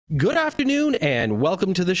Good afternoon and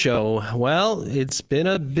welcome to the show. Well, it's been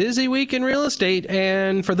a busy week in real estate,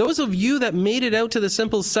 and for those of you that made it out to the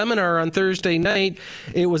Simple seminar on Thursday night,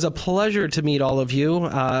 it was a pleasure to meet all of you.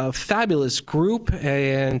 Fabulous group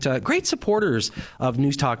and great supporters of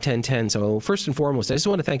News Talk 1010. So first and foremost, I just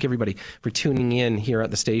want to thank everybody for tuning in here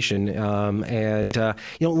at the station.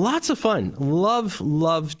 Lots of fun.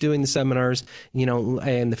 Love doing the seminars,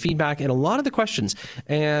 and the feedback and a lot of the questions.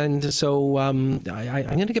 And so I'm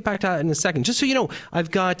going to get back to that in a second. Just so you know, I've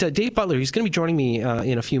got Dave Butler. He's going to be joining me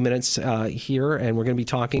in a few minutes here, and we're going to be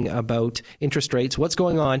talking about interest rates, what's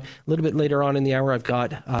going on. A little bit later on in the hour, I've got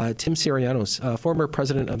Tim Sirianos, former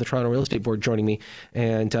president of the Toronto Real Estate Board, joining me,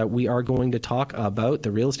 and we are going to talk about the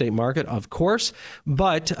real estate market, of course.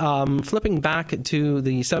 But flipping back to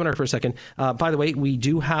the seminar for a second, by the way, we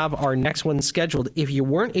do have our next one scheduled. If you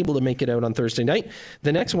weren't able to make it out on Thursday night,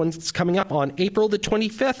 the next one's coming up on April the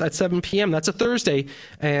 25th at 7 p.m. That's a Thursday.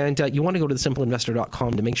 And you want to go to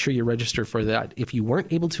thesimpleinvestor.com to make sure you register for that. If you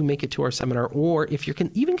weren't able to make it to our seminar, or if you're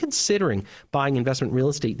even considering buying investment real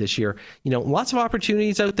estate this year, lots of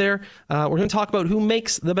opportunities out there. We're going to talk about who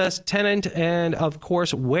makes the best tenant and, of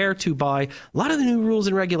course, where to buy. A lot of the new rules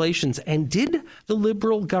and regulations. And did the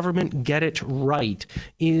Liberal government get it right?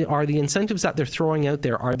 Are the incentives that they're throwing out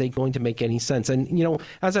there, are they going to make any sense? And,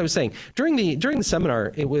 as I was saying, during the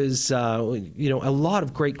seminar, it was, a lot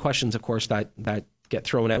of great questions, of course, that get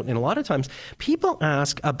thrown out. And a lot of times people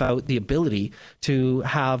ask about the ability to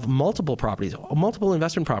have multiple properties, multiple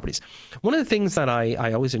investment properties. One of the things that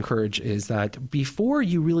I always encourage is that before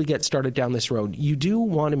you really get started down this road, you do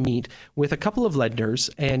want to meet with a couple of lenders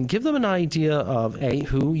and give them an idea of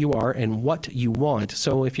who you are and what you want.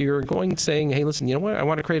 So if you're saying, hey, listen, you know what, I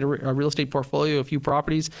want to create a real estate portfolio, a few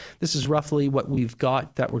properties. This is roughly what we've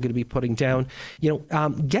got that we're going to be putting down.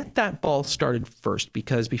 Get that ball started first,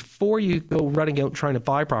 because before you go running out trying to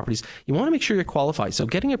buy properties, you want to make sure you're qualified. So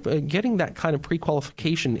getting that kind of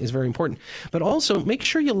pre-qualification is very important. But also make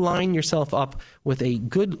sure you line yourself up with a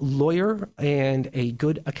good lawyer and a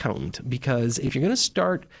good accountant, because if you're going to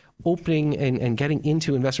start opening and getting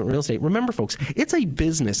into investment real estate, remember, folks, it's a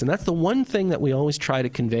business. And that's the one thing that we always try to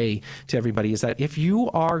convey to everybody, is that if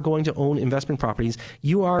you are going to own investment properties,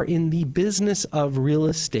 you are in the business of real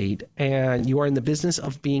estate, and you are in the business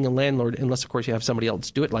of being a landlord, unless, of course, you have somebody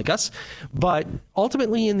else do it like us. But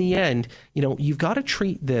ultimately, in the end, you've got to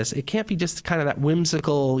treat this. It can't be just kind of that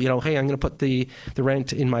whimsical, hey, I'm going to put the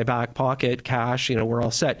rent in my back pocket, cash, we're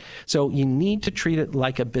all set. So you need to treat it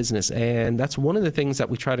like a business. And that's one of the things that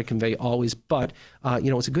we try to convey always. But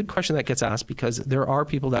it's a good question that gets asked, because there are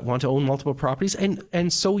people that want to own multiple properties,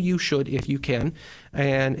 and so you should if you can.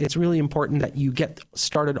 And it's really important that you get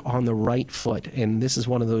started on the right foot, and this is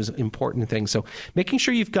one of those important things. So making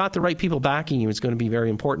sure you've got the right people backing you is going to be very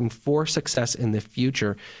important for success in the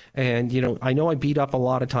future. And I know I beat up a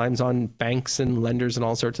lot of times on banks and lenders and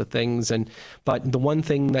all sorts of things, but the one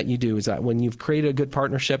thing that you do is that when you've created a good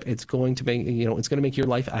partnership, it's going to make your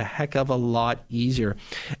life a heck of a lot easier.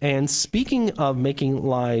 And speaking of making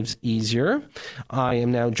lives easier, I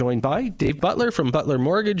am now joined by Dave Butler from Butler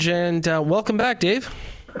Mortgage. And welcome back, Dave.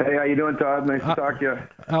 Hey, how you doing, Todd? Nice to talk to you.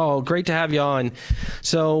 Oh, great to have you on.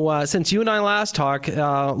 So since you and I last talked,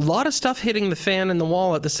 a lot of stuff hitting the fan and the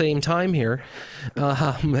wall at the same time here.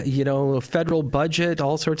 Federal budget,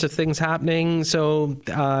 all sorts of things happening. So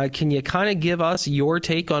can you kind of give us your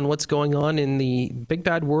take on what's going on in the big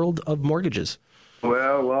bad world of mortgages?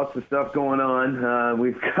 Well, lots of stuff going on.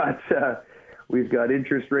 We've got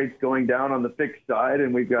interest rates going down on the fixed side,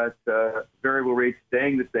 and we've got variable rates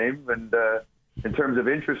staying the same. And in terms of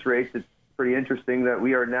interest rates, it's pretty interesting that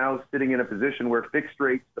we are now sitting in a position where fixed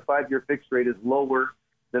rates, the 5-year fixed rate, is lower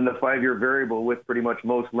than the 5-year variable with pretty much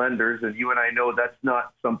most lenders. And you and I know that's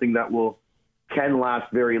not something that can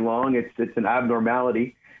last very long. It's an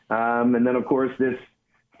abnormality. And then, of course, this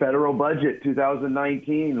federal budget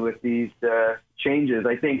 2019 with these changes,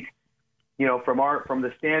 I think, from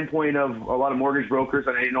the standpoint of a lot of mortgage brokers,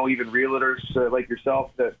 and I know even realtors like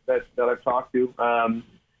yourself that I've talked to,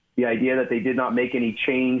 the idea that they did not make any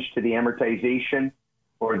change to the amortization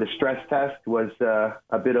or the stress test was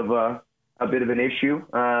a bit of an issue.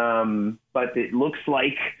 But it looks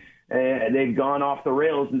like they've gone off the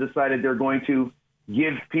rails and decided they're going to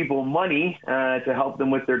give people money to help them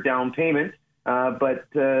with their down payment. But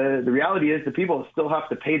the reality is the people still have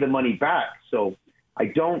to pay the money back. So I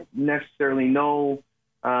don't necessarily know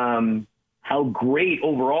how great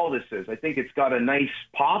overall this is. I think it's got a nice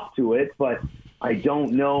pop to it, but I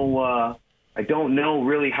don't know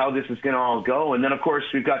really how this is going to all go. And then, of course,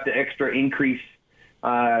 we've got the extra increase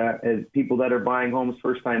as people that are buying homes,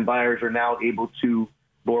 first-time buyers, are now able to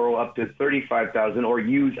borrow up to $35,000 or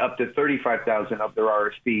use up to $35,000 of their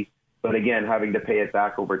RSP, but again, having to pay it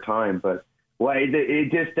back over time. But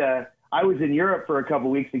I was in Europe for a couple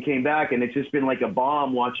of weeks and came back, and it's just been like a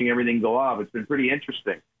bomb watching everything go off. It's been pretty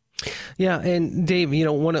interesting. Yeah, and Dave,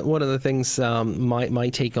 one of the things, my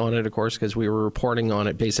take on it, of course, because we were reporting on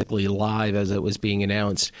it basically live as it was being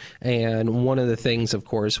announced, and one of the things, of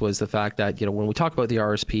course, was the fact that when we talk about the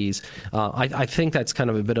RSPs, I think that's kind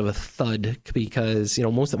of a bit of a thud because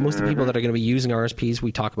most of the people that are going to be using RSPs,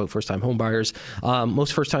 we talk about first-time home buyers.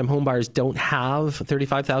 Most first-time home buyers don't have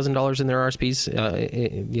 $35,000 in their RSPs,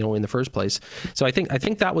 in the first place. So I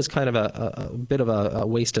think that was kind of a bit of a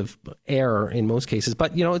waste of air in most cases,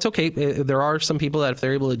 but it's okay. There are some people that if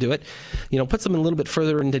they're able to do it, puts them a little bit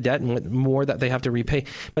further into debt and more that they have to repay.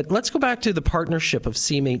 But let's go back to the partnership of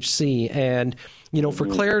CMHC and, for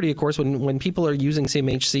clarity, of course, when people are using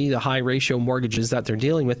CMHC, the high ratio mortgages that they're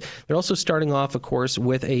dealing with, they're also starting off, of course,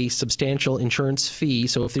 with a substantial insurance fee.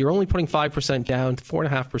 So if you're only putting 5% down,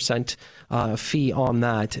 4.5% fee on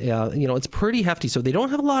that, it's pretty hefty. So they don't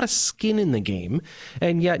have a lot of skin in the game.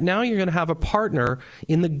 And yet now you're going to have a partner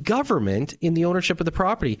in the government in the ownership of the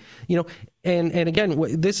property. And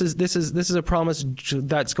again, this is a promise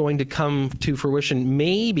that's going to come to fruition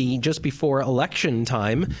maybe just before election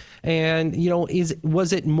time. And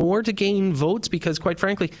was it more to gain votes? Because quite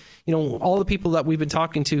frankly, all the people that we've been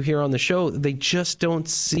talking to here on the show, they just don't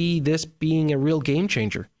see this being a real game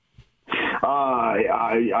changer.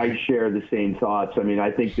 I share the same thoughts. I mean,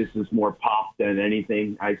 I think this is more pop than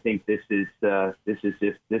anything. I think this is some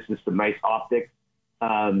nice optics.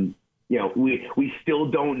 We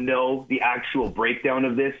still don't know the actual breakdown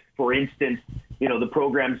of this. For instance, the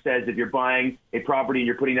program says if you're buying a property and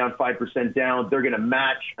you're putting down 5% down, they're going to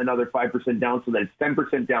match another 5% down so that it's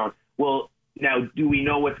 10% down. Well, now, do we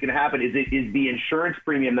know what's going to happen? Is the insurance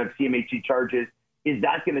premium that CMHC charges, is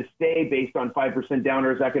that going to stay based on 5% down,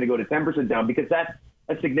 or is that going to go to 10% down? Because that's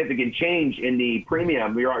a significant change in the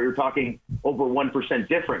premium. You're talking over 1%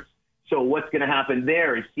 difference. So what's going to happen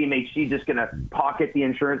there? Is CMHC just going to pocket the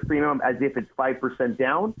insurance premium as if it's 5%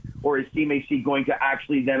 down? Or is CMHC going to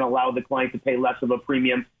actually then allow the client to pay less of a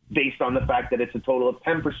premium based on the fact that it's a total of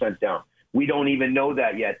 10% down? We don't even know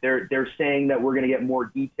that yet. They're saying that we're going to get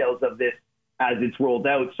more details of this as it's rolled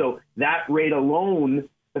out. So that rate alone,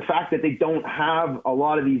 the fact that they don't have a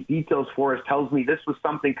lot of these details for us tells me this was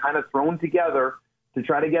something kind of thrown together to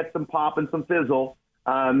try to get some pop and some fizzle.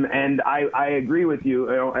 And I agree with you.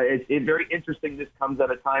 It's very interesting. This comes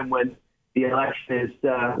at a time when the election is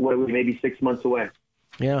maybe 6 months away.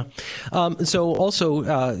 Yeah. So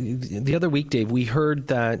also the other week, Dave, we heard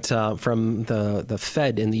that from the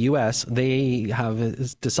Fed in the U.S., they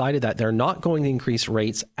have decided that they're not going to increase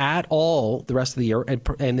rates at all the rest of the year.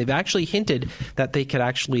 And they've actually hinted that they could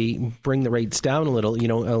actually bring the rates down a little.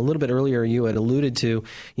 A little bit earlier, you had alluded to,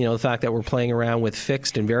 the fact that we're playing around with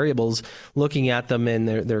fixed and variables, looking at them, and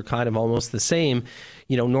they're kind of almost the same.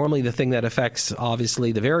 Normally the thing that affects,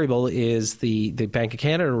 obviously, the variable is the Bank of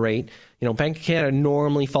Canada rate. Bank of Canada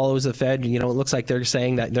normally follows the Fed. It looks like they're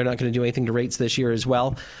saying that they're not going to do anything to rates this year as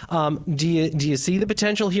well. Do you see the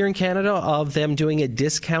potential here in Canada of them doing a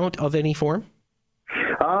discount of any form?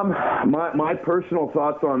 My personal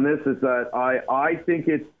thoughts on this is that I think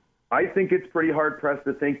it's pretty hard pressed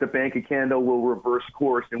to think the Bank of Canada will reverse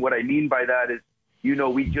course. And what I mean by that is,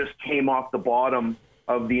 we just came off the bottom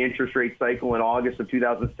of the interest rate cycle in August of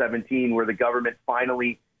 2017, where the government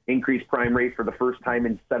finally increased prime rate for the first time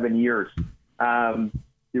in 7 years. The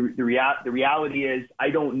reality is, I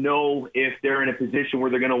don't know if they're in a position where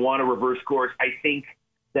they're going to want to reverse course. I think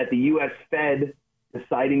that the U.S. Fed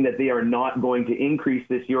deciding that they are not going to increase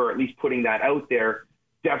this year, or at least putting that out there,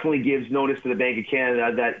 definitely gives notice to the Bank of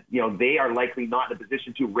Canada that, they are likely not in a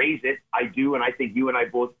position to raise it. I do, and I think you and I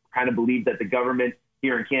both kind of believe that the government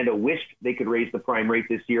here in Canada wished they could raise the prime rate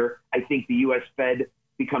this year. I think the U.S. Fed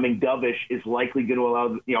becoming dovish is likely going to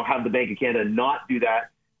allow, have the Bank of Canada not do that.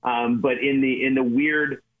 But in the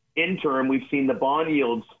weird interim, we've seen the bond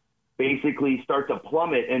yields basically start to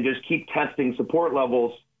plummet and just keep testing support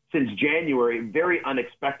levels since January, very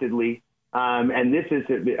unexpectedly. And this is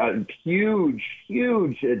a huge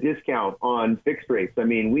discount on fixed rates. I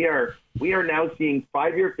mean, we are now seeing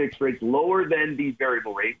 5-year fixed rates lower than the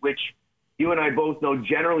variable rate, which you and I both know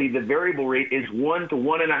generally the variable rate is 1 to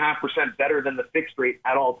 1.5% better than the fixed rate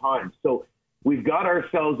at all times. So we've got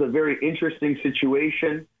ourselves a very interesting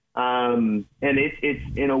situation. And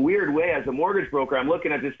it's in a weird way, as a mortgage broker, I'm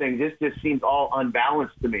looking at this thing. This just seems all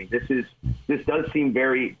unbalanced to me. This does seem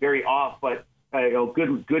very, very off, but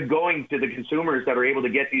good going to the consumers that are able to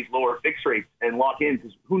get these lower fixed rates and lock in,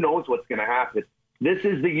 because who knows what's going to happen. this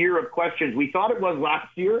is the year of questions. We thought it was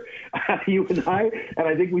last year, you and I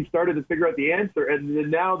think we started to figure out the answer. And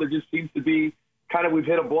then now there just seems to be kind of, we've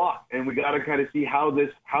hit a block, and we got to kind of see how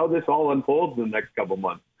this all unfolds in the next couple of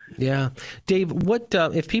months. Yeah. Dave, what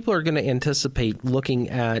if people are going to anticipate looking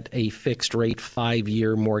at a fixed rate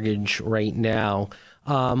 5-year mortgage right now,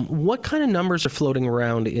 what kind of numbers are floating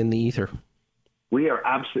around in the ether? We are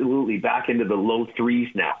absolutely back into the low threes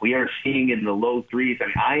now. We are seeing in the low threes.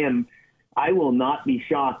 I will not be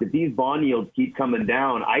shocked if these bond yields keep coming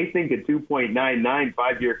down. I think a 2.99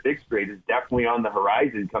 5-year fixed rate is definitely on the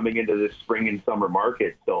horizon coming into this spring and summer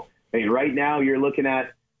market. So, right now you're looking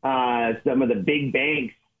at some of the big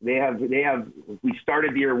banks. They have. We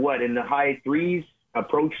started the year in the high threes,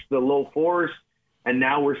 approached the low fours, and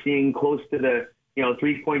now we're seeing close to the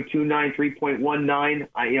 3.29,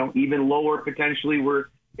 3.19. Even lower potentially.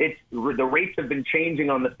 The rates have been changing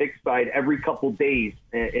on the fixed side every couple days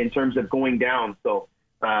in terms of going down. So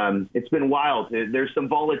it's been wild. There's some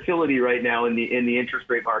volatility right now in the interest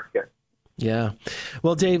rate market. Yeah.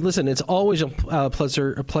 Well, Dave, listen, it's always a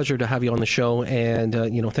pleasure to have you on the show. And,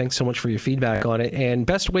 thanks so much for your feedback on it. And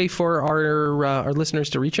best way for our listeners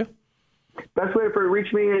to reach you? Best way for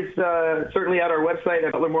reach me is certainly at our website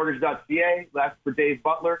at butlermortgage.ca. That's for Dave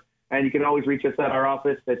Butler. And you can always reach us at our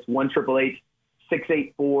office. That's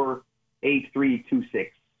 1-888-684-8326.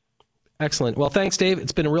 Excellent. Well, thanks, Dave.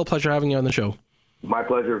 It's been a real pleasure having you on the show. My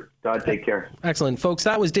pleasure. Todd, take care. Excellent. Folks,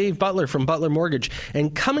 that was Dave Butler from Butler Mortgage.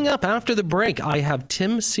 And coming up after the break, I have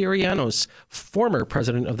Tim Sirianos, former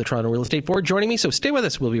president of the Toronto Real Estate Board, joining me. So stay with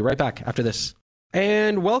us. We'll be right back after this.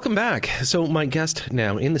 And welcome back. So my guest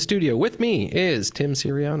now in the studio with me is Tim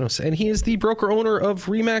Sirianos, and he is the broker-owner of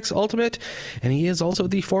RE/MAX Ultimate, and he is also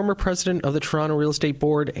the former president of the Toronto Real Estate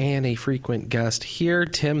Board and a frequent guest here.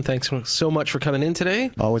 Tim, thanks so much for coming in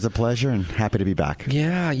today. Always a pleasure and happy to be back.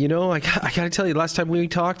 Yeah, I got to tell you, last time we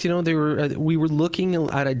talked, we were looking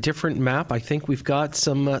at a different map. I think we've got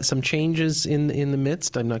some changes in the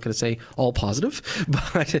midst. I'm not going to say all positive,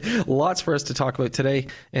 but lots for us to talk about today.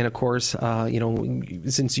 And of course,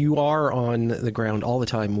 since you are on the ground all the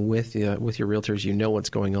time with your realtors, what's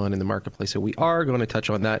going on in the marketplace. So we are going to touch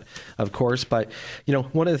on that, of course. But,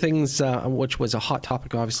 one of the things which was a hot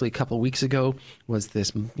topic, obviously, a couple of weeks ago was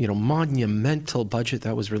this, monumental budget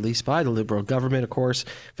that was released by the Liberal government, of course,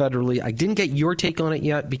 federally. I didn't get your take on it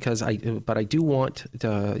yet but I do want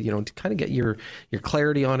to kind of get your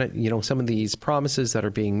clarity on it. Some of these promises that are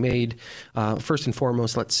being made. First and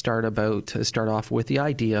foremost, let's start off with the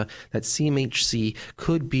idea that CMHC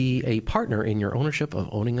could be a partner in your ownership of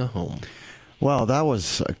owning a home. Well, that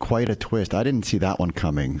was quite a twist. I didn't see that one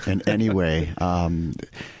coming in any way.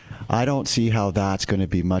 I don't see how that's going to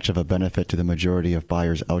be much of a benefit to the majority of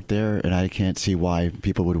buyers out there, and I can't see why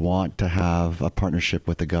people would want to have a partnership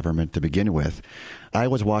with the government to begin with. I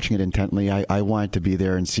was watching it intently. I wanted to be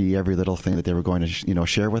there and see every little thing that they were going to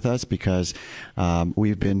share with us, because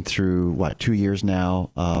we've been through 2 years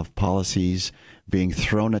now of policies being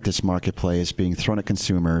thrown at this marketplace, being thrown at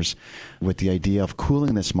consumers with the idea of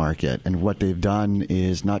cooling this market. And what they've done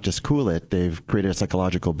is not just cool it, they've created a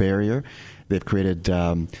psychological barrier. They've created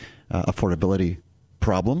affordability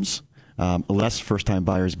problems, less first-time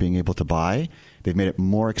buyers being able to buy. They've made it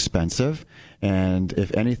more expensive. And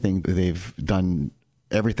if anything, they've done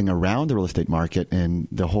everything around the real estate market, and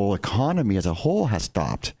the whole economy as a whole has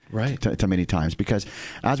stopped to many times. Because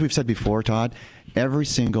as we've said before, Todd, every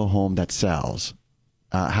single home that sells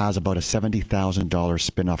has about a $70,000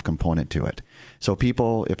 spin-off component to it. So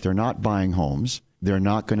people, if they're not buying homes, they're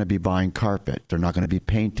not going to be buying carpet. They're not going to be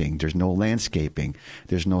painting. There's no landscaping.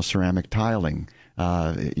 There's no ceramic tiling.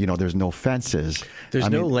 There's no fences. There's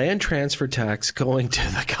no land transfer tax going to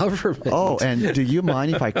the government. Oh, and do you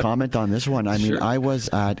mind if I comment on this one? Sure. I was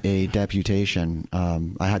at a deputation.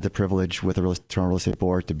 I had the privilege with the Toronto Real Estate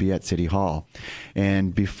Board to be at City Hall.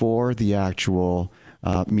 And before the actual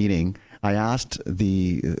meeting, I asked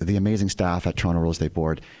the amazing staff at Toronto Real Estate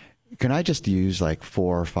Board, can I just use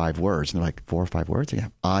 4 or 5 words? And they're like, 4 or 5 words? Yeah.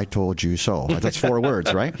 I told you so. That's 4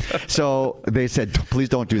 words, right? So they said, please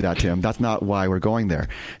don't do that, Tim. That's not why we're going there.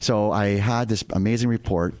 So I had this amazing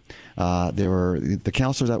report. There were the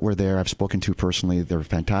counselors that were there I've spoken to personally. They're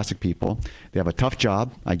fantastic people. They have a tough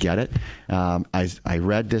job. I get it. I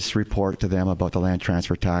read this report to them about the land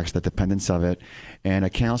transfer tax, the dependence of it. And a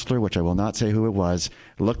counselor, which I will not say who it was,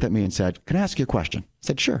 looked at me and said, can I ask you a question? I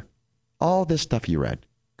said, sure. All this stuff you read,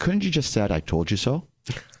 couldn't you just said, I told you so?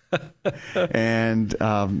 And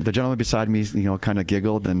the gentleman beside me, kind of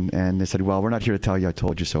giggled and they said, well, we're not here to tell you I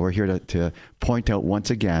told you so. We're here to point out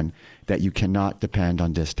once again that you cannot depend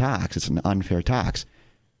on this tax. It's an unfair tax.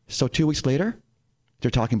 So 2 weeks later,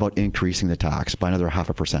 they're talking about increasing the tax by another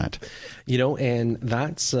 0.5%. And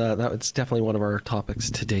that's definitely one of our topics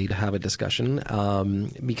today to have a discussion,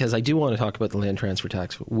 because I do want to talk about the land transfer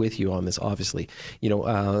tax with you on this. Obviously,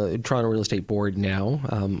 Toronto Real Estate Board now,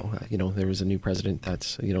 there is a new president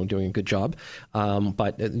that's doing a good job,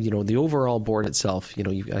 but the overall board itself,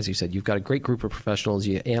 as you said, you've got a great group of professionals.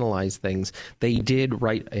 You analyze things. They did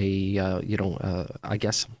write I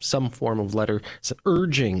guess some form of letter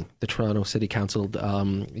urging the Toronto City Council,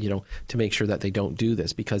 to make sure that they don't do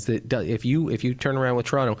this, because if you turn around with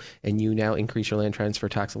Toronto and you now increase your land transfer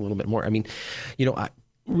tax a little bit more,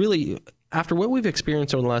 really, after what we've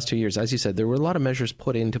experienced over the last 2 years, as you said, there were a lot of measures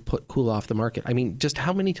put in to cool off the market. Just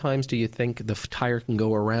how many times do you think the tire can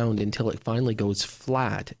go around until it finally goes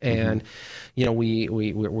flat? And,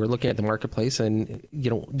 we're looking at the marketplace, and,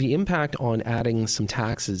 the impact on adding some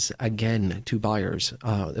taxes again to buyers,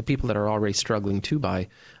 the people that are already struggling to buy,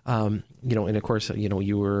 and of course,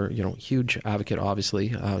 you were, huge advocate,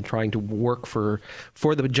 obviously, trying to work for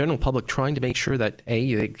the general public, trying to make sure that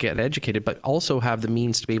they get educated, but also have the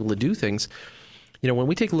means to be able to do things. When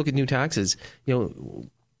we take a look at new taxes,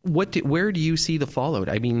 where do you see the fallout?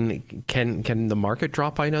 Can the market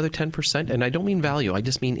drop by another 10%? And I don't mean value. I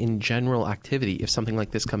just mean in general activity if something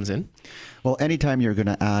like this comes in. Well, anytime you're going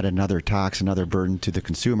to add another tax, another burden to the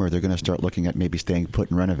consumer, they're going to start looking at maybe staying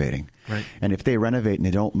put and renovating. Right. And if they renovate and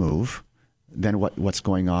they don't move, then what's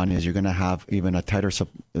going on is you're going to have even a tighter,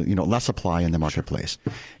 less supply in the marketplace,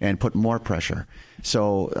 and put more pressure.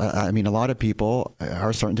 So, a lot of people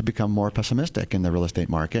are starting to become more pessimistic in the real estate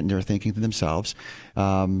market, and they're thinking to themselves,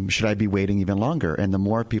 should I be waiting even longer? And the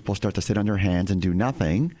more people start to sit on their hands and do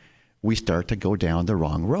nothing, we start to go down the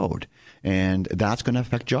wrong road. And that's going to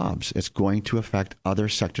affect jobs. It's going to affect other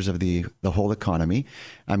sectors of the whole economy.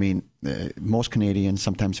 Most Canadians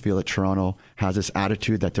sometimes feel that Toronto has this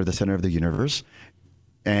attitude that they're the center of the universe.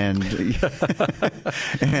 And,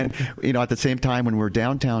 and at the same time, when we're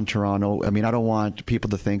downtown Toronto, I don't want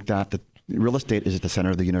people to think that the real estate is at the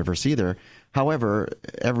center of the universe either. However,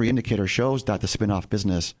 every indicator shows that the spin-off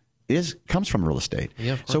business comes from real estate.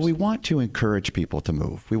 Yeah, so we want to encourage people to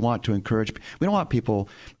move. We want to encourage to encourage people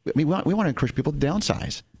to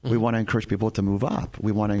downsize. Mm-hmm. We want to encourage people to move up.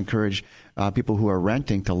 We want to encourage people who are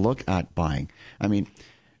renting to look at buying.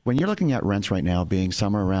 When you're looking at rents right now being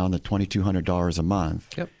somewhere around the $2,200 a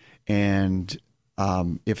month, yep. And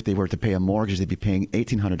if they were to pay a mortgage, they'd be paying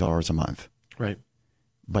 $1,800 a month. Right.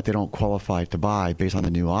 But they don't qualify to buy based on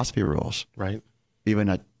the new OSFI rules. Right. Even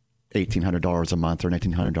at $1,800 a month or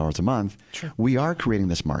 $1,900 a month, sure. We are creating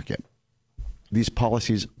this market. These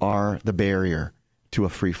policies are the barrier to a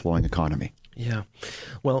free-flowing economy. Yeah.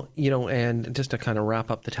 Well, and just to kind of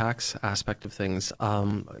wrap up the tax aspect of things,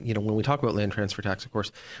 when we talk about land transfer tax, of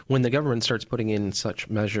course, when the government starts putting in such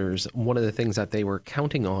measures, one of the things that they were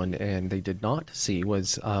counting on and they did not see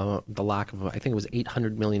was the lack of, I think it was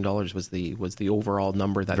 $800 million was the overall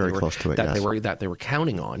number that they were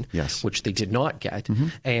counting on, yes. Which they did not get. Mm-hmm.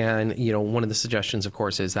 And, one of the suggestions, of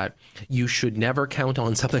course, is that you should never count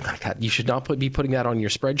on something like that. You should not be putting that on your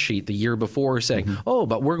spreadsheet the year before saying, mm-hmm. Oh,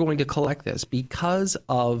 but we're going to collect this. Because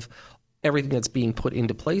of everything that's being put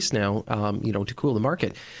into place now, to cool the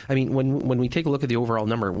market. When we take a look at the overall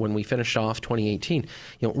number, when we finished off 2018,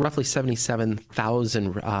 roughly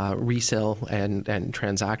 77,000 resale and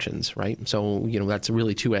transactions, right? So, that's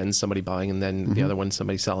really two ends, somebody buying and then mm-hmm. the other one,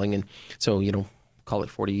 somebody selling. And so, call it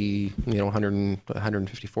 40,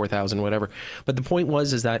 154,000, whatever. But the point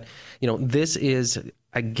is that, this is,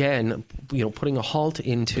 again, putting a halt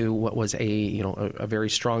into what was a very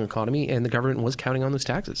strong economy, and the government was counting on those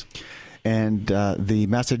taxes. And the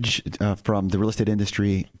message from the real estate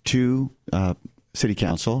industry to City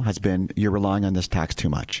Council has been, you're relying on this tax too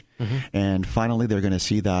much. Mm-hmm. And finally, they're going to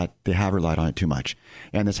see that they have relied on it too much.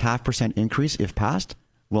 And this 0.5% increase, if passed,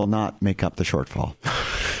 will not make up the shortfall.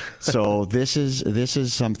 So this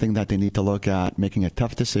is something that they need to look at, making a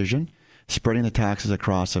tough decision, spreading the taxes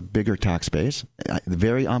across a bigger tax base. The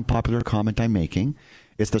very unpopular comment I'm making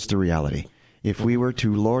is that's the reality. If we were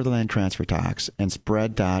to lower the land transfer tax and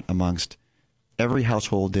spread that amongst every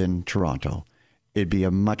household in Toronto, it'd be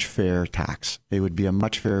a much fair tax. It would be a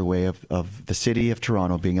much fairer way of the city of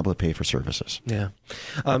Toronto being able to pay for services. Yeah.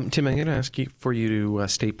 Tim, I'm going to ask you to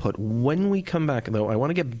stay put. When we come back, though, I want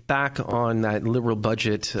to get back on that Liberal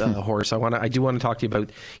budget horse. I do want to talk to you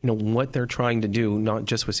about what they're trying to do, not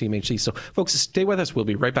just with CMHC. So, folks, stay with us. We'll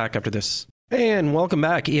be right back after this. And welcome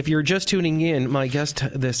back. If you're just tuning in, my guest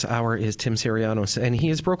this hour is Tim Sirianos, and he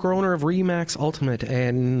is broker-owner of RE/MAX Ultimate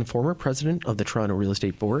and former president of the Toronto Real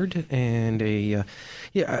Estate Board, and a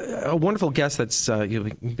wonderful guest that's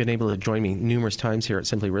you've been able to join me numerous times here at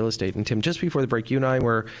Simply Real Estate. And Tim, just before the break, you and I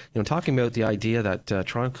were talking about the idea that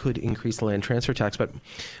Toronto could increase the land transfer tax, but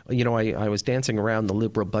I was dancing around the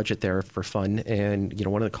Liberal budget there for fun, and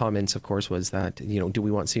one of the comments, of course, was that do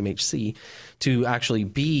we want CMHC to actually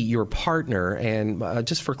be your partner? And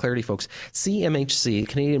just for clarity, folks, CMHC,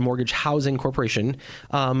 Canadian Mortgage Housing Corporation,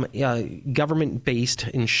 government-based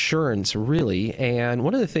insurance, really. And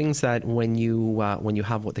one of the things that when you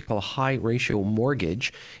have what they call a high-ratio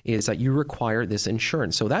mortgage is that you require this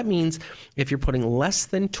insurance. So that means if you're putting less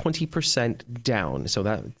than 20% down, so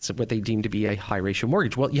that's what they deem to be a high-ratio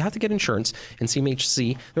mortgage. Well, you have to get insurance. And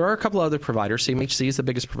CMHC, there are a couple other providers. CMHC is the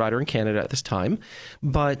biggest provider in Canada at this time.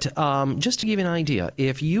 But just to give you an idea,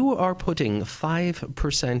 if you are putting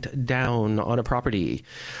 5% down on a property,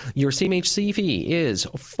 your CMHC fee is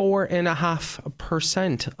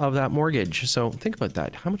 4.5% of that mortgage. So think about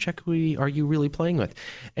that. How much equity are you really playing with?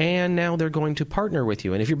 And now they're going to partner with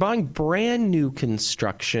you. And if you're buying brand new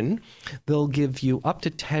construction, they'll give you up to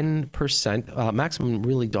 10%, maximum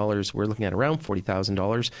really dollars. We're looking at around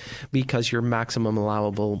 $40,000 because your maximum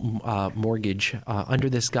allowable mortgage under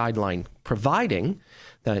this guideline, providing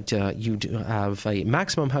that you do have a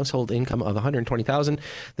maximum household income of $120,000.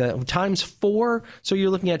 The times 4, so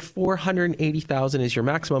you're looking at $480,000 is your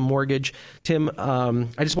maximum mortgage. Tim, I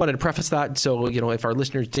just wanted to preface that so if our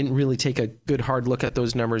listeners didn't really take a good hard look at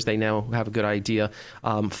those numbers, they now have a good idea.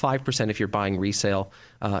 5% if you're buying resale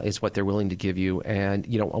is what they're willing to give you. And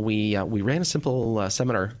we ran a simple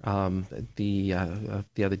seminar the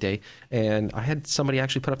other day, and I had somebody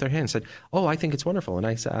actually put up their hand and said, "Oh, I think it's wonderful." And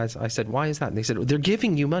I said, "Why is that?" And they said, "They're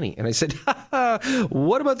giving you money." And I said,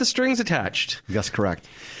 "What about the strings attached?" That's correct.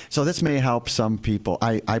 So this may help some people.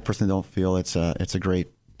 I personally don't feel it's a great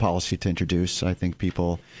policy to introduce. I think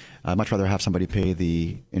people much rather have somebody pay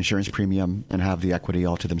the insurance premium and have the equity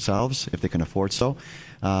all to themselves if they can afford so.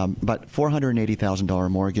 But $480,000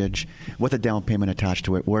 mortgage with a down payment attached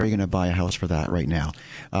to it, where are you going to buy a house for that right now?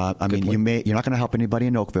 You're not going to help anybody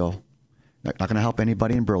in Oakville. Not going to help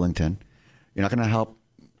anybody in Burlington. You're not going to help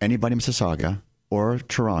anybody in Mississauga or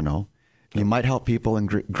Toronto. You might help people in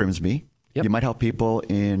Grimsby. Yep. You might help people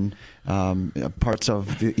in parts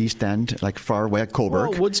of the East End, like far away at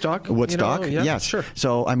Coburg. Well, Woodstock. Yes. Sure.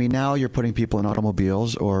 So, now you're putting people in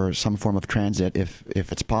automobiles or some form of transit, if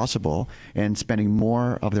it's possible, and spending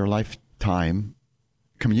more of their lifetime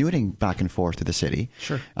commuting back and forth to the city.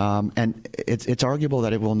 Sure. And it's arguable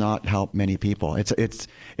that it will not help many people. It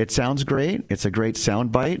sounds great. It's a great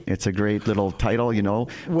soundbite. It's a great little title,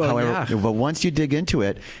 Well, However, but once you dig into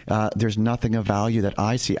it, there's nothing of value that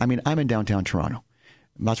I see. I'm in downtown Toronto.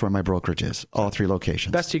 That's where my brokerage is. All 3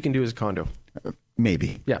 locations. Best you can do is a condo.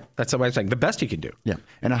 Maybe. Yeah, that's what I'm saying. The best you can do. Yeah,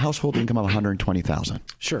 and a household income of $120,000.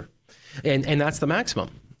 Sure, and that's the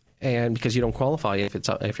maximum. And because you don't qualify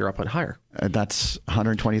if you're up on higher. That's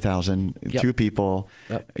 $120,000, Yep. 2 people.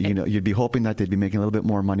 Yep. You'd be hoping that they'd be making a little bit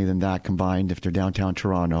more money than that combined if they're downtown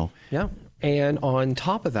Toronto. Yeah. And on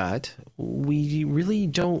top of that, we really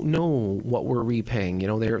don't know what we're repaying.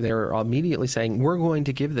 They're immediately saying, we're going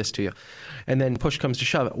to give this to you. And then push comes to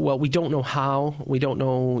shove. Well, we don't know how. We don't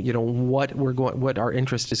know, what our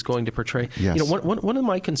interest is going to portray. Yes. One of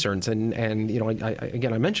my concerns, and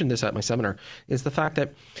I mentioned this at my seminar, is the fact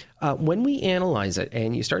that when we analyze it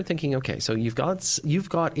and you start thinking, okay, so you've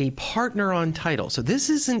got a partner on title. So this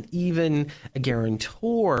isn't even a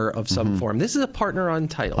guarantor of some form. This is a partner on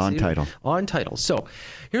title. On title. So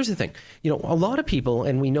here's the thing. A lot of people,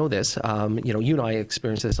 and we know this, you and I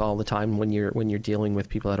experience this all the time when you're dealing with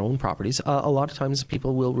people that own properties. A lot of times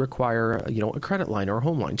people will require, a credit line or a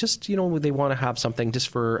home line. Just, they want to have something just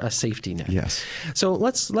for a safety net. Yes. So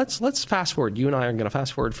let's fast forward. You and I are going to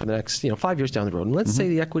fast forward for the next, 5 years down the road. And let's say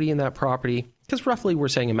the equity in that property, because roughly we're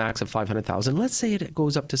saying a max of 500,000. Let's say it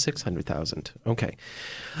goes up to 600,000. Okay.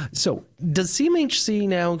 So does CMHC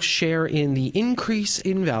now share in the increase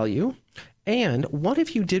in value? And what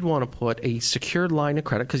if you did want to put a secured line of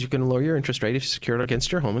credit, because you're going to lower your interest rate if you secure it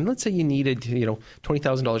against your home, and let's say you needed,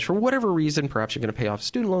 $20,000 for whatever reason, perhaps you're going to pay off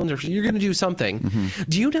student loans or you're going to do something.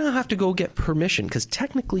 Do you now have to go get permission? Because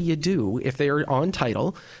technically you do. If they are on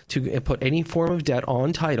title to put any form of debt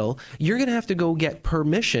on title, you're going to have to go get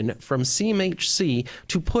permission from CMHC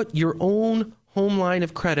to put your own home line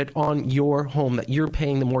of credit on your home that you're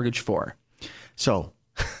paying the mortgage for. So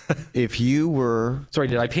if you were... Sorry,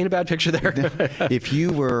 did I paint a bad picture there? If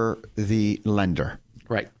you were the lender,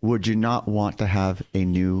 right, would you not want to have a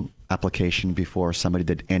new application before somebody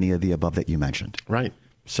did any of the above that you mentioned. Right.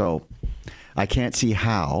 So I can't see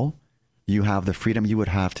how you have the freedom you would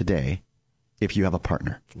have today if you have a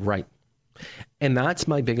partner. Right. And that's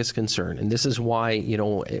my biggest concern. And this is why,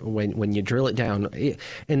 when you drill it down,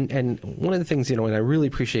 and one of the things, and I really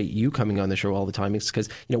appreciate you coming on the show all the time, is because,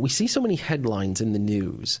 we see so many headlines in the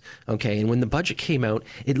news. Okay. And when the budget came out,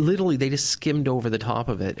 they just skimmed over the top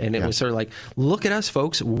of it. And it was sort of like, look at us,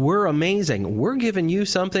 folks. We're amazing. We're giving you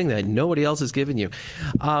something that nobody else has given you.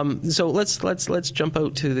 So let's jump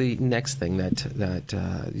out to the next thing that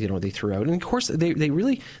they threw out. And of course, they're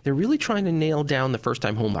really trying to nail down the first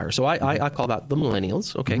time home buyer. So I call that the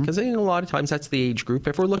millennials, okay? Because a lot of times that's the age group.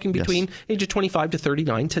 If we're looking between age of 25 to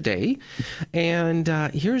 39 today, and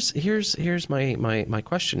here's my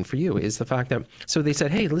question for you is the fact that, so they said,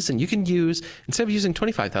 hey, listen, you can use, instead of using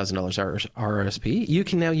 $25,000 RSP, you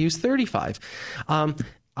can now use $35,000.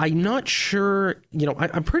 I'm not sure,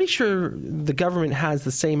 I'm pretty sure the government has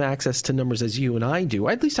the same access to numbers as you and I do.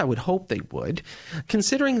 At least I would hope they would,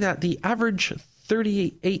 considering that the average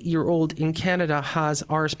 38-year-old in Canada has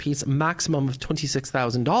RSP's maximum of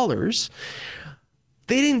 $26,000.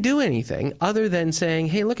 They didn't do anything other than saying,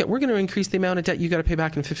 hey, look, we're going to increase the amount of debt you got to pay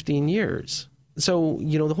back in 15 years. So,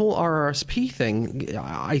 the whole RRSP thing,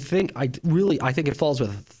 I think it falls with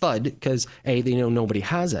a thud because, A, they know nobody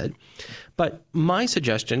has it. But my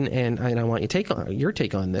suggestion, and I want your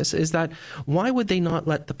take on this, is that why would they not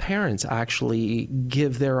let the parents actually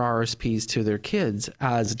give their RSPs to their kids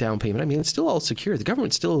as down payment? I mean, it's still all secure. The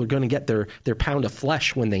government's still going to get their pound of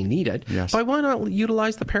flesh when they need it. Yes. But why not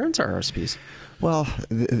utilize the parents' RSPs? Well,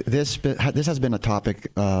 this has been a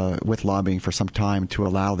topic with lobbying for some time to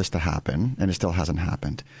allow this to happen, and it still hasn't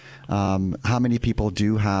happened. How many people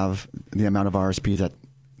do have the amount of RSP that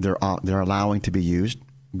they're allowing to be used?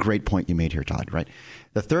 Great point you made here, Todd, right?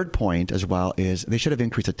 The third point as well is they should have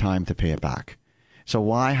increased the time to pay it back. So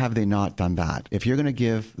why have they not done that? If you're going to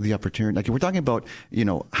give the opportunity, like we're talking about,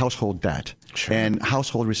 household debt and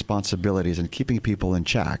household responsibilities and keeping people in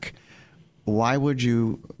check, why would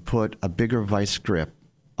you put a bigger vice grip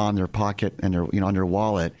on their pocket and their, on their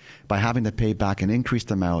wallet by having to pay back an increased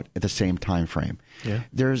amount at the same time frame? Yeah.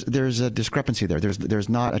 There's a discrepancy there. There's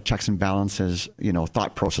not a checks and balances,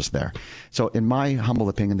 thought process there. So in my humble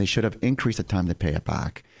opinion, they should have increased the time to pay it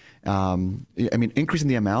back. Increasing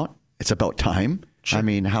the amount, it's about time. Sure. I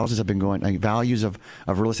mean, houses have been values of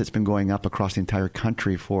real estate's been going up across the entire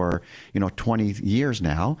country for, 20 years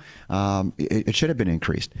now. It should have been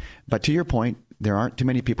increased. But to your point, there aren't too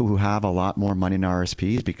many people who have a lot more money in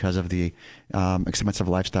RSPs because of the expensive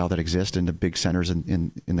lifestyle that exists in the big centers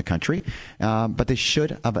in the country. But they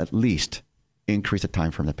should have at least increased the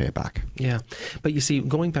time frame to pay it back. Yeah. But you see,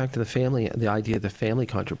 going back to the idea of the family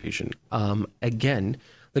contribution, again,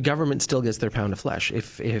 the government still gets their pound of flesh.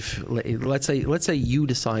 If let's say you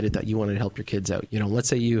decided that you wanted to help your kids out, let's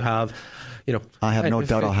say you have, I have no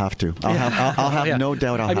doubt I'll have to. I'll have no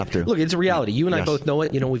doubt I'll have to. Look, it's a reality. You and I both know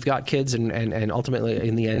it. We've got kids, and ultimately,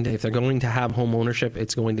 in the end, if they're going to have home ownership,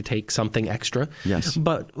 it's going to take something extra. Yes.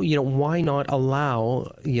 But why not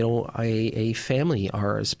allow a family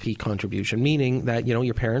RSP contribution, meaning that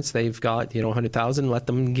your parents, they've got $100,000, let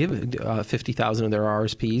them give $50,000 of their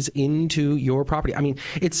RSPs into your property. I mean,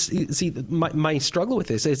 my struggle with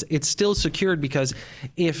this is it's still secured because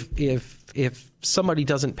if somebody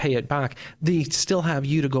doesn't pay it back, they still have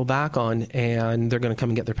you to go back on, and they're going to come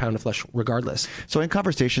and get their pound of flesh regardless. So in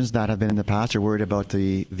conversations that have been in the past, you're worried about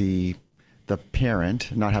the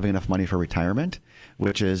parent not having enough money for retirement,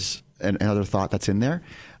 which is another thought that's in there.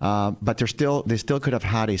 But they still could have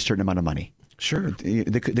had a certain amount of money. Sure.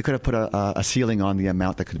 They could have put a ceiling on the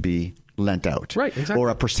amount that could be lent out. Right, exactly. Or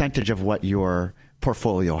a percentage of what your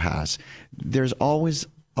portfolio has. There's always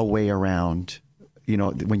a way around.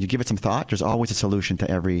 When you give it some thought, there's always a solution to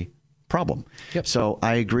every problem. Yep. So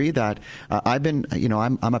I agree that I've been,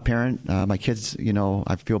 I'm a parent. My kids,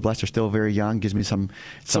 I feel blessed. They're still very young. Gives me some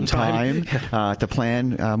time to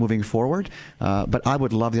plan moving forward. But I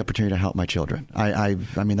would love the opportunity to help my children.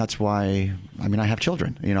 That's why. I have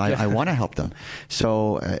children. I want to help them.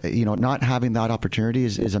 So not having that opportunity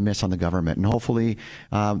is a miss on the government. And hopefully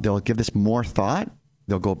they'll give this more thought.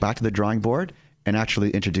 They'll go back to the drawing board and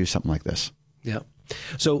actually introduce something like this. Yeah.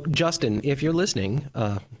 So, Justin, if you're listening,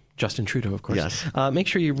 Justin Trudeau, of course, yes. Make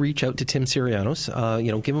sure you reach out to Tim Sirianos.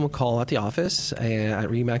 Give him a call at the office at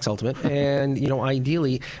Remax Ultimate. And,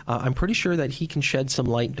 ideally, I'm pretty sure that he can shed some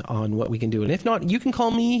light on what we can do. And if not, you can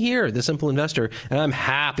call me here, The Simple Investor, and I'm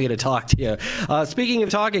happy to talk to you. Speaking of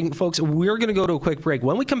talking, folks, we're going to go to a quick break.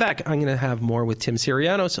 When we come back, I'm going to have more with Tim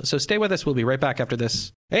Sirianos. So stay with us. We'll be right back after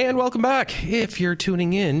this. And welcome back. If you're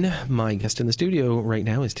tuning in, my guest in the studio right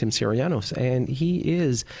now is Tim Sirianos, and he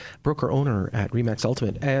is broker owner at Remax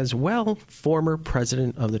Ultimate, as well former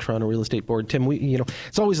president of the Toronto Real Estate Board. Tim,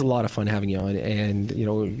 it's always a lot of fun having you on, and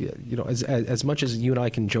as much as you and I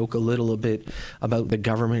can joke a little bit about the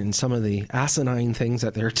government and some of the asinine things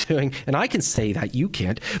that they're doing, and I can say that, you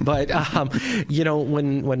can't, but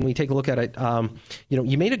when we take a look at it,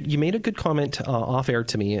 you made a good comment off air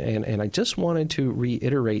to me, and I just wanted to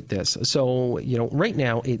reiterate this. So, right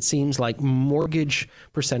now it seems like mortgage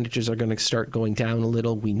percentages are going to start going down a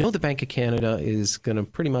little. We know the Bank of Canada is going to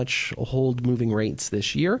pretty much hold moving rates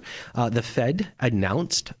this year. The Fed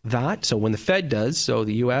announced that. So when the Fed does, so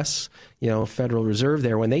the U.S., Federal Reserve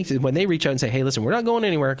there, when they reach out and say, hey, listen, we're not going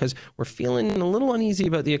anywhere because we're feeling a little uneasy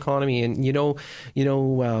about the economy, and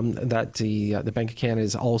that the Bank of Canada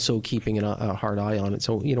is also keeping a hard eye on it.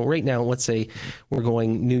 So, right now, let's say we're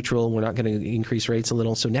going neutral, we're not going to increase rates a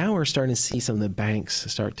little. So now we're starting to see some of the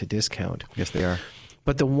banks start to discount. Yes, they are.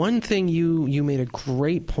 But the one thing you made a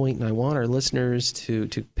great point, and I want our listeners to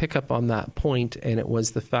pick up on that point, and it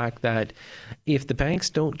was the fact that if the banks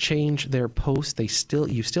don't change their post,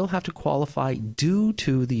 you still have to qualify due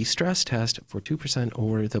to the stress test for 2%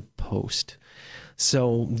 over the post.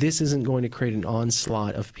 So this isn't going to create an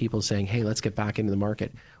onslaught of people saying, hey, let's get back into the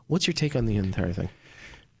market. What's your take on the entire thing?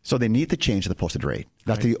 So they need to change the posted rate.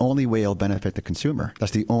 That's the only way it'll benefit the consumer.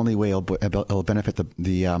 That's the only way it'll benefit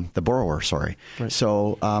the borrower. Sorry. Right.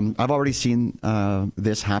 So I've already seen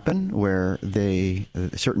this happen where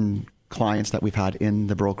certain clients that we've had in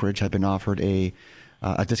the brokerage have been offered a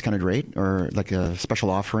discounted rate or like a special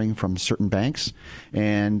offering from certain banks,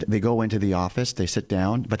 and they go into the office, they sit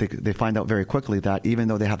down, but they find out very quickly that even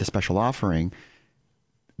though they have the special offering,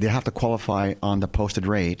 they have to qualify on the posted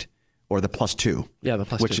rate or the +2. Yeah, the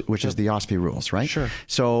 +2. Which is the OSFI rules, right? Sure.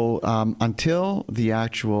 So until the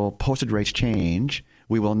actual posted rates change,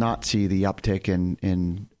 we will not see the uptick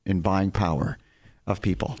in buying power of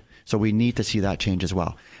people. So we need to see that change as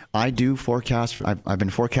well. I do forecast. I've been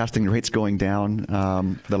forecasting rates going down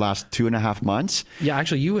for the last 2.5 months. Yeah,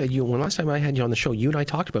 actually, when last time I had you on the show, you and I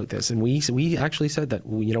talked about this, and we actually said that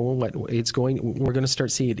we're going to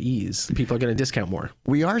start seeing it ease. People are going to discount more.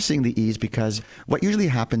 We are seeing the ease because what usually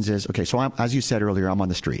happens is, okay, so as you said earlier, I'm on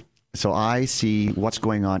the street. So I see what's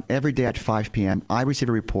going on every day at 5 p.m. I receive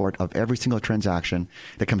a report of every single transaction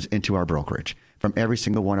that comes into our brokerage from every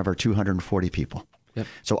single one of our 240 people. Yep.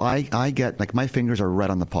 So I get, like, my fingers are right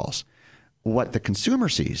on the pulse. What the consumer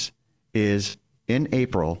sees is in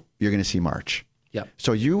April, you're going to see March. Yep.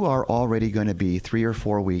 So you are already going to be 3 or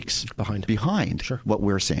 4 weeks behind sure. what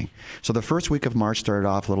we're seeing. So the first week of March started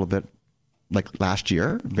off a little bit like last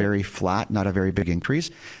year, very flat, not a very big increase.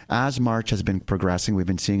 As March has been progressing, we've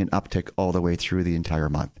been seeing an uptick all the way through the entire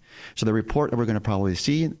month. So the report that we're going to probably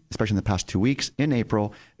see, especially in the past 2 weeks in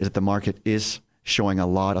April, is that the market is showing a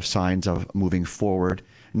lot of signs of moving forward,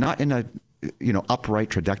 not in a upright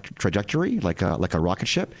trajectory like a rocket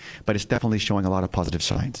ship, but it's definitely showing a lot of positive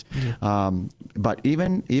signs. Yeah. But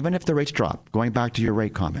even if the rates drop, going back to your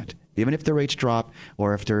rate comment, even if the rates drop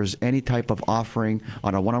or if there's any type of offering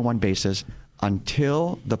on a one-on-one basis,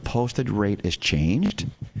 until the posted rate is changed,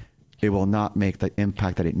 it will not make the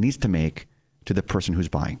impact that it needs to make to the person who's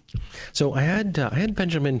buying. So I had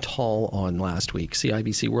Benjamin Tall on last week,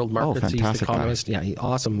 CIBC World Markets. Oh, fantastic. He's the economist. Yeah, he's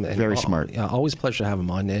awesome. And very smart. Always a pleasure to have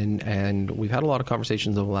him on. And we've had a lot of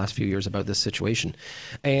conversations over the last few years about this situation.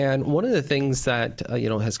 And one of the things that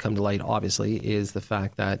has come to light, obviously, is the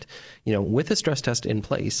fact that with the stress test in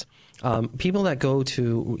place, people that go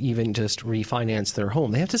to even just refinance their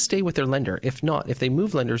home, they have to stay with their lender. If not, if they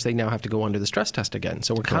move lenders, they now have to go under the stress test again.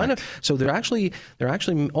 So they're actually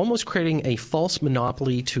almost creating a false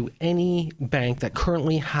monopoly to any bank that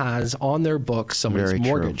currently has on their books somebody's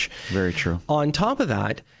mortgage. Very true. On top of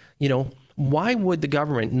that, why would the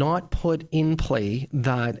government not put in play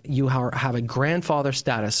that you have a grandfather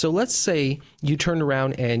status? So let's say you turned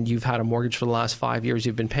around and you've had a mortgage for the last 5 years,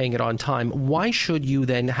 you've been paying it on time. Why should you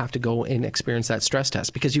then have to go and experience that stress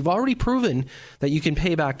test? Because you've already proven that you can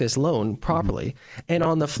pay back this loan properly. Mm-hmm. And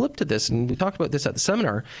on the flip to this, and we talked about this at the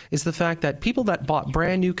seminar, is the fact that people that bought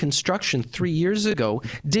brand new construction 3 years ago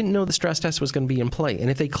didn't know the stress test was going to be in play. And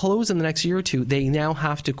if they close in the next year or two, they now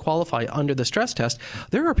have to qualify under the stress test.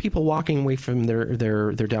 There are people walking away from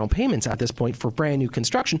their down payments at this point for brand new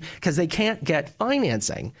construction because they can't get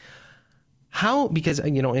financing. How? Because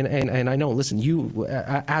and I know. Listen, you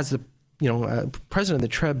as the president of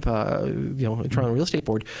the TREB, Toronto Real Estate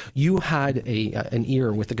Board, you had an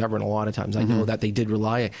ear with the government a lot of times. I know that they did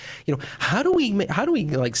rely. How do we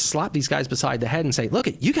like slap these guys beside the head and say, look,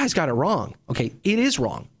 you guys got it wrong. Okay, it is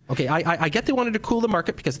wrong. Okay, I get they wanted to cool the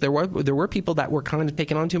market because there were people that were kind of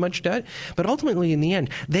taking on too much debt, but ultimately in the end,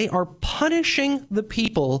 they are punishing the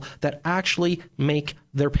people that actually make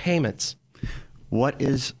their payments. What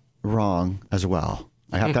is wrong as well?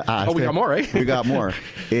 I have to ask. Oh, we got more, right? We got more.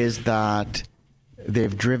 Is that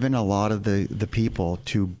they've driven a lot of the people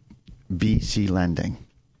to BC lending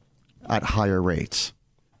at higher rates.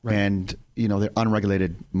 Right. And, the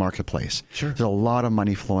unregulated marketplace. Sure. There's a lot of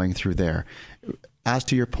money flowing through there. As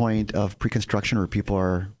to your point of pre-construction where people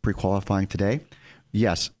are pre-qualifying today,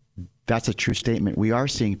 yes, that's a true statement. We are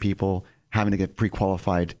seeing people having to get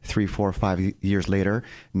pre-qualified 3, 4, 5 years later.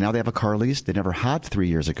 Now they have a car lease they never had 3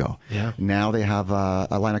 years ago. Yeah. Now they have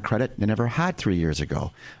a line of credit they never had 3 years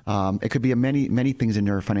ago. It could be many things in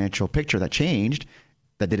their financial picture that changed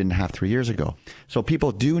that they didn't have 3 years ago. So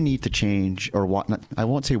people do need to change or I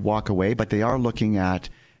won't say walk away, but they are looking at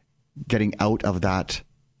getting out of that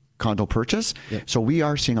condo purchase. Yep. So we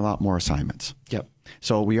are seeing a lot more assignments. Yep.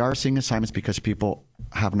 So we are seeing assignments because people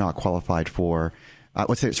have not qualified for,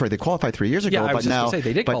 they qualified 3 years ago, Yeah, I was but just now, gonna say,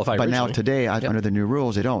 they did qualify but now originally. today, Yep. under the new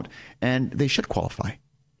rules, they don't. And they should qualify.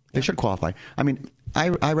 They should qualify. I mean, I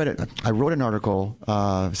read it. I wrote an article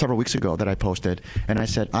several weeks ago that I posted, and I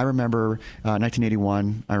said, I remember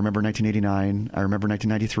 1981, I remember 1989, I remember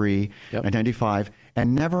 1993, 1995,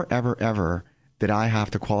 and never, ever, ever did I have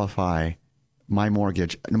to qualify my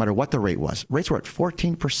mortgage, no matter what the rate was. Rates were at 14%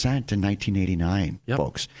 in 1989,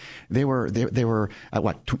 folks. They were at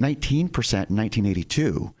what, 19% in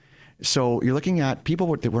 1982. So you're looking at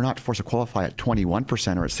people that were not forced to qualify at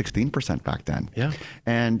 21% or at 16% back then. Yeah.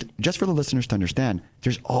 And just for the listeners to understand,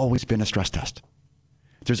 there's always been a stress test.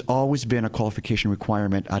 There's always been a qualification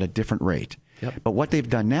requirement at a different rate. Yep. But what they've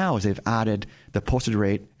done now is they've added the posted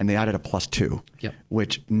rate and they added a +2,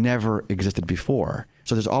 which never existed before.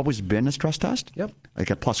 So there's always been a stress test, like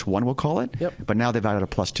a +1 we'll call it, but now they've added a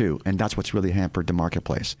 +2, and that's what's really hampered the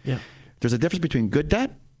marketplace. Yeah. There's a difference between good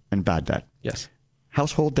debt and bad debt. Yes.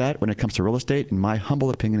 Household debt, when it comes to real estate, in my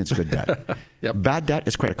humble opinion, is good debt. Bad debt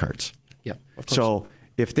is credit cards. Yep. Of course. So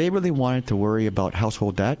if they really wanted to worry about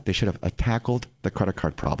household debt, they should have tackled the credit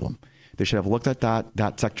card problem. They should have looked at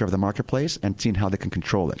that sector of the marketplace and seen how they can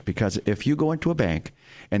control it. Because if you go into a bank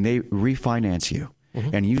and they refinance you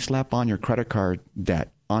and you slap on your credit card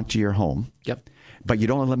debt onto your home, but you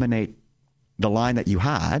don't eliminate the line that you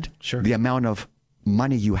had, the amount of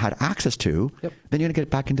money you had access to, then you're going to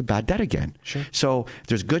get back into bad debt again. So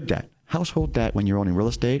there's good debt. Household debt when you're owning real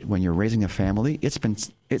estate, when you're raising a family, it's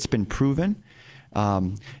been proven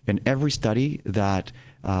in every study that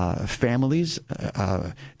families,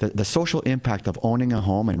 the social impact of owning a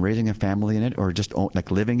home and raising a family in it, or just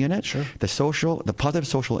living in it, the positive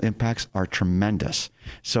social impacts are tremendous.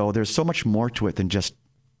 So there's so much more to it than just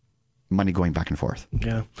money going back and forth.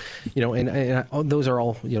 Yeah. And those are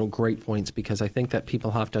all, great points, because I think that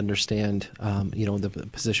people have to understand, the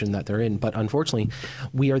position that they're in. But unfortunately,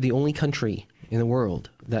 we are the only country in the world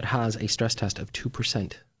that has a stress test of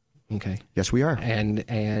 2%. Okay. Yes, we are.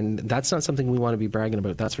 And that's not something we want to be bragging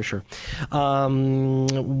about, that's for sure.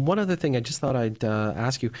 One other thing I just thought I'd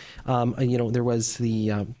ask you, there was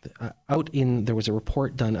there was a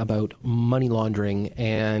report done about money laundering,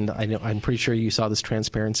 and I'm pretty sure you saw this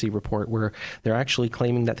transparency report where they're actually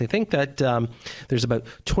claiming that they think that there's about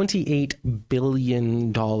 $28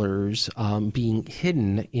 billion being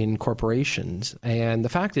hidden in corporations. And the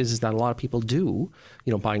fact is that a lot of people do,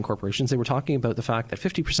 buy in corporations. They were talking about the fact that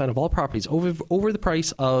 50% of all properties over the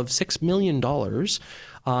price of $6 million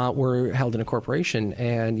were held in a corporation.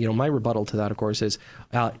 And, my rebuttal to that, of course, is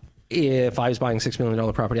if I was buying a $6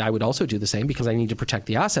 million property, I would also do the same, because I need to protect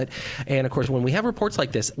the asset. And of course, when we have reports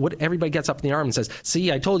like this, everybody gets up in the arm and says,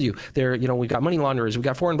 see, I told you, we've got money launderers, we've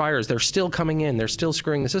got foreign buyers, they're still coming in, they're still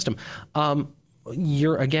screwing the system.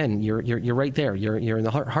 You're right there. You're in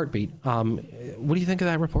the heartbeat. What do you think of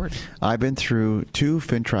that report? I've been through 2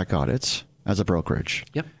 FinTrack audits as a brokerage.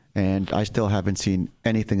 Yep. And I still haven't seen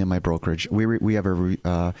anything in my brokerage. We have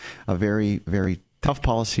a very, very tough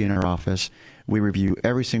policy in our office. We review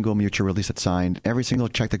every single mutual release that's signed, every single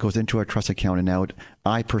check that goes into our trust account and out.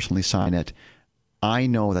 I personally sign it. I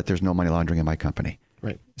know that there's no money laundering in my company.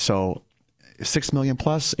 Right. So 6 million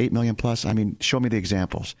plus, 8 million plus. I mean, show me the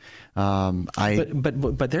examples.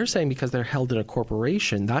 But they're saying because they're held in a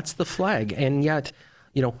corporation, that's the flag. And yet,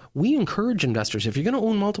 we encourage investors, if you're going to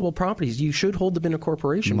own multiple properties, you should hold them in a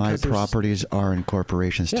corporation. My properties are in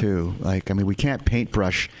corporations too. We can't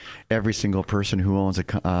paintbrush every single person who owns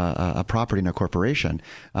a property in a corporation.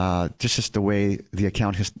 Just the way the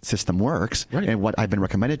account system works, right, and what I've been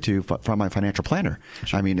recommended to from my financial planner.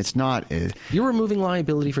 Sure. I mean, it's not... You're removing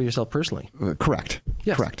liability for yourself personally. Correct.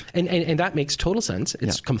 Yes. Correct. And that makes total sense.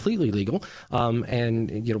 It's completely legal.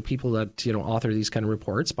 And people that author these kind of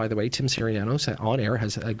reports, by the way, Tim Siriano on air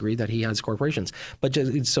has agreed that he has corporations. But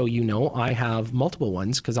just so I have multiple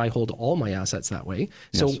ones because I hold all my assets that way.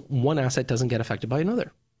 So one asset doesn't get affected by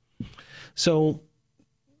another. So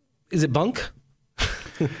is it bunk?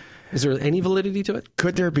 Is there any validity to it?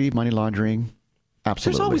 Could there be money laundering?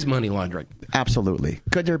 Absolutely. There's always money laundering. Absolutely.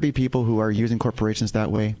 Could there be people who are using corporations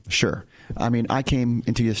that way? Sure. I mean, I came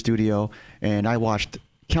into the studio and I watched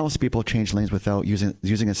countless people change lanes without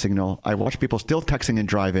using a signal. I watched people still texting and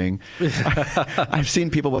driving. I've seen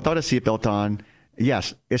people without a seatbelt on.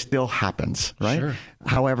 Yes, it still happens, right? Sure.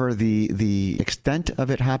 However, the extent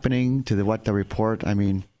of it happening to what the report, I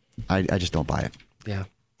mean, I just don't buy it. Yeah.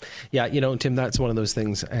 Yeah, Tim, that's one of those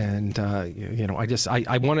things, and I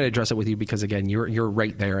want to address it with you because again, you're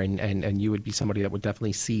right there, and you would be somebody that would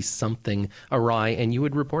definitely see something awry, and you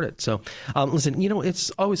would report it. So, listen, it's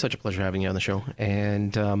always such a pleasure having you on the show,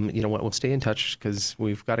 and you know what, we'll stay in touch because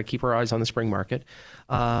we've got to keep our eyes on the spring market.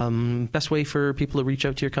 Best way for people to reach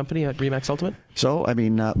out to your company at Remax Ultimate? So, I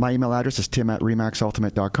mean, my email address is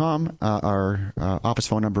tim@remaxultimate.com. Our office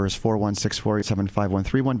phone number is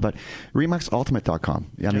 416-487-5131, but remaxultimate.com.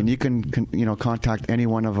 I mean, you can contact any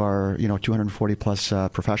one of our 240 plus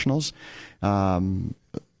professionals.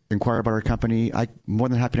 Inquire about our company. I'm more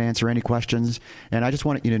than happy to answer any questions. And I just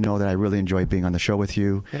want you to know that I really enjoy being on the show with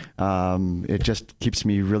you. It just keeps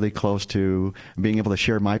me really close to being able to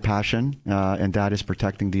share my passion, and that is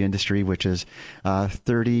protecting the industry, which is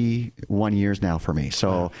 31 years now for me.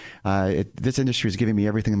 So this industry is giving me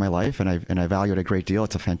everything in my life, and I value it a great deal.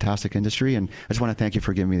 It's a fantastic industry, and I just want to thank you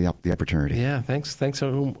for giving me the opportunity. Yeah, thanks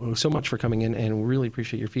so much for coming in, and really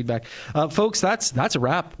appreciate your feedback. Folks, that's a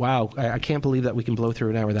wrap. Wow, I can't believe that we can blow through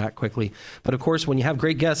an hour that quickly. But of course, when you have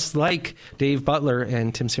great guests like Dave Butler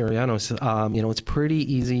and Tim Siriano, it's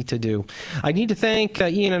pretty easy to do. I need to thank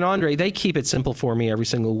Ian and Andre. They keep it simple for me every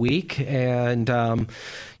single week. And,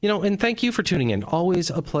 and thank you for tuning in. Always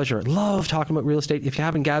a pleasure. Love talking about real estate. If you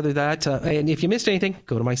haven't gathered that, and if you missed anything,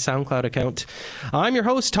 go to my SoundCloud account. I'm your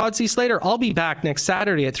host, Todd C. Slater. I'll be back next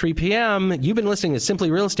Saturday at 3 p.m. You've been listening to Simply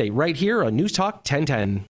Real Estate right here on News Talk 1010.